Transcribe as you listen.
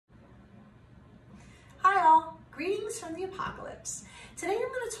Greetings from the apocalypse. Today I'm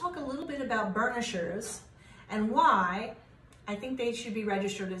going to talk a little bit about burnishers and why I think they should be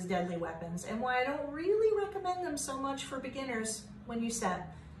registered as deadly weapons and why I don't really recommend them so much for beginners when you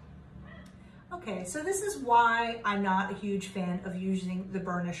set. Okay, so this is why I'm not a huge fan of using the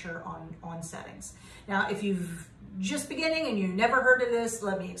burnisher on settings. Now, if you've just beginning and you've never heard of this,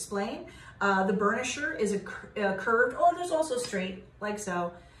 let me explain. The burnisher is a curved, or there's also straight, like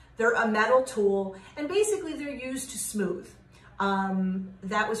so. They're a metal tool, and basically they're used to smooth.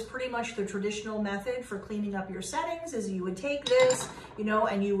 That was pretty much the traditional method for cleaning up your settings, is you would take this,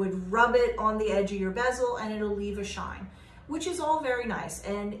 and you would rub it on the edge of your bezel and it'll leave a shine, which is all very nice.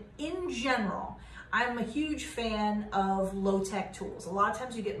 And in general, I'm a huge fan of low-tech tools. A lot of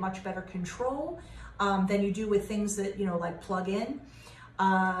times you get much better control than you do with things that, like plug in.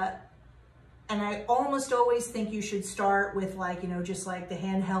 And I almost always think you should start with just like the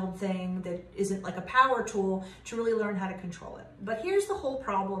handheld thing that isn't like a power tool to really learn how to control it. But here's the whole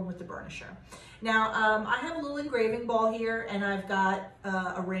problem with the burnisher. Now, I have a little engraving ball here, and I've got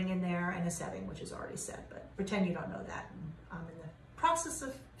a ring in there and a setting, which is already set, but pretend you don't know that. I'm in the process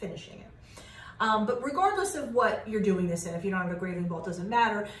of finishing it. But regardless of what you're doing this in, if you don't have a engraving ball, it doesn't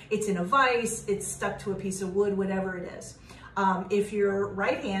matter. It's in a vise, it's stuck to a piece of wood, whatever it is. If you're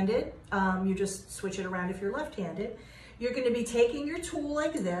right-handed, you just switch it around. If you're left-handed, you're going to be taking your tool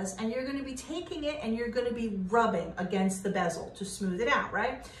like this, and you're going to be taking it and you're going to be rubbing against the bezel to smooth it out,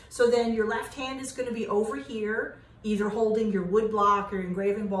 right? So then your left hand is going to be over here, either holding your wood block or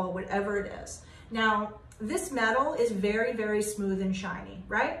engraving ball, whatever it is. Now, this metal is very, very smooth and shiny,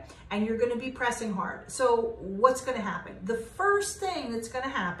 right? And you're going to be pressing hard. So what's going to happen? The first thing that's going to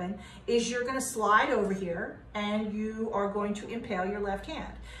happen is you're going to slide over here and you are going to impale your left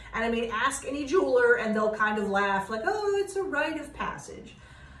hand. And I mean, ask any jeweler and they'll kind of laugh like, oh, it's a rite of passage.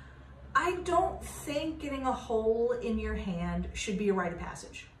 I don't think getting a hole in your hand should be a rite of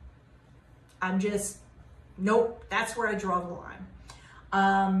passage. Nope, that's where I draw the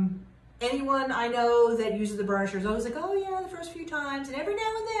line. Anyone I know that uses the burnisher is always like, oh yeah, the first few times, and every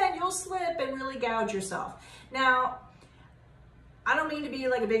now and then you'll slip and really gouge yourself. Now, I don't mean to be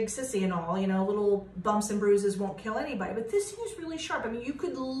like a big sissy and all, little bumps and bruises won't kill anybody, but this thing is really sharp. I mean, you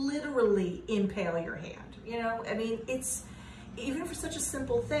could literally impale your hand, I mean, it's, even for such a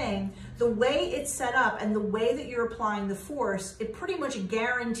simple thing, the way it's set up and the way that you're applying the force, it pretty much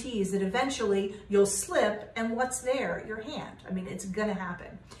guarantees that eventually you'll slip, and what's there? Your hand. I mean, it's gonna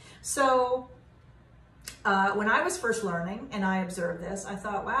happen. So when I was first learning and I observed this, I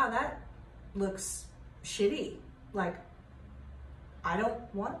thought, wow, that looks shitty. Like, I don't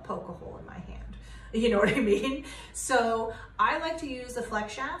want to poke a hole in my hand. You know what I mean? So I like to use the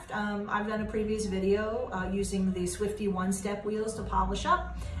flex shaft. I've done a previous video using the Swifty one-step wheels to polish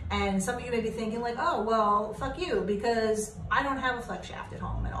up. And some of you may be thinking like, oh, well, fuck you, because I don't have a flex shaft at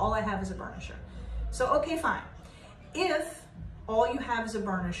home and all I have is a burnisher. So, okay, fine. If all you have is a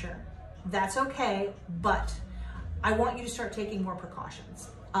burnisher, that's okay, but I want you to start taking more precautions.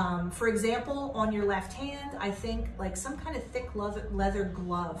 For example, on your left hand, I think like some kind of thick leather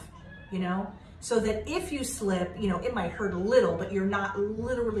glove, so that if you slip, it might hurt a little, but you're not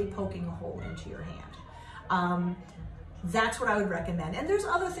literally poking a hole into your hand. That's what I would recommend. And there's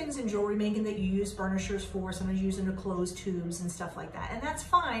other things in jewelry making that you use burnishers for. Sometimes you use them to close tubes and stuff like that. And that's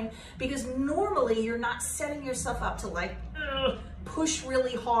fine, because normally you're not setting yourself up to like push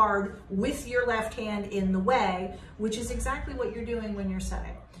really hard with your left hand in the way, which is exactly what you're doing when you're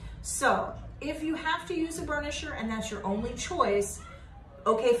setting. So if you have to use a burnisher and that's your only choice,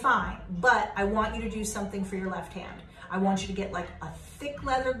 okay, fine. But I want you to do something for your left hand. I want you to get like a thick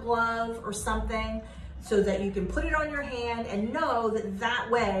leather glove or something, so that you can put it on your hand and know that that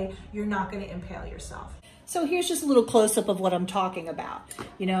way you're not going to impale yourself. So here's just a little close-up of what I'm talking about.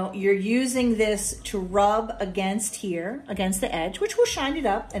 You're using this to rub against here, against the edge, which will shine it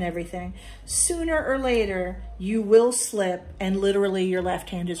up and everything. Sooner or later, you will slip and literally your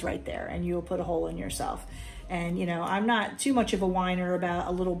left hand is right there and you will put a hole in yourself. And, I'm not too much of a whiner about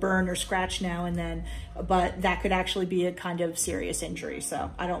a little burn or scratch now and then, but that could actually be a kind of serious injury. So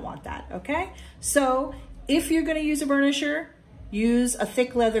I don't want that, okay? So if you're gonna use a burnisher, use a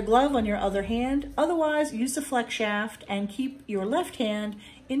thick leather glove on your other hand. Otherwise, use the flex shaft and keep your left hand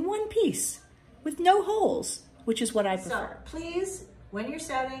in one piece with no holes, which is what I prefer. So please, when you're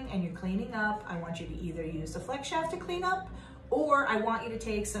setting and you're cleaning up, I want you to either use the flex shaft to clean up, or I want you to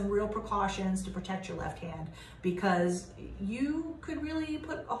take some real precautions to protect your left hand, because you could really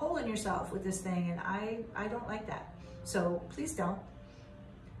put a hole in yourself with this thing, and I don't like that. So please don't.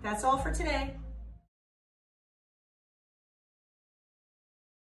 That's all for today.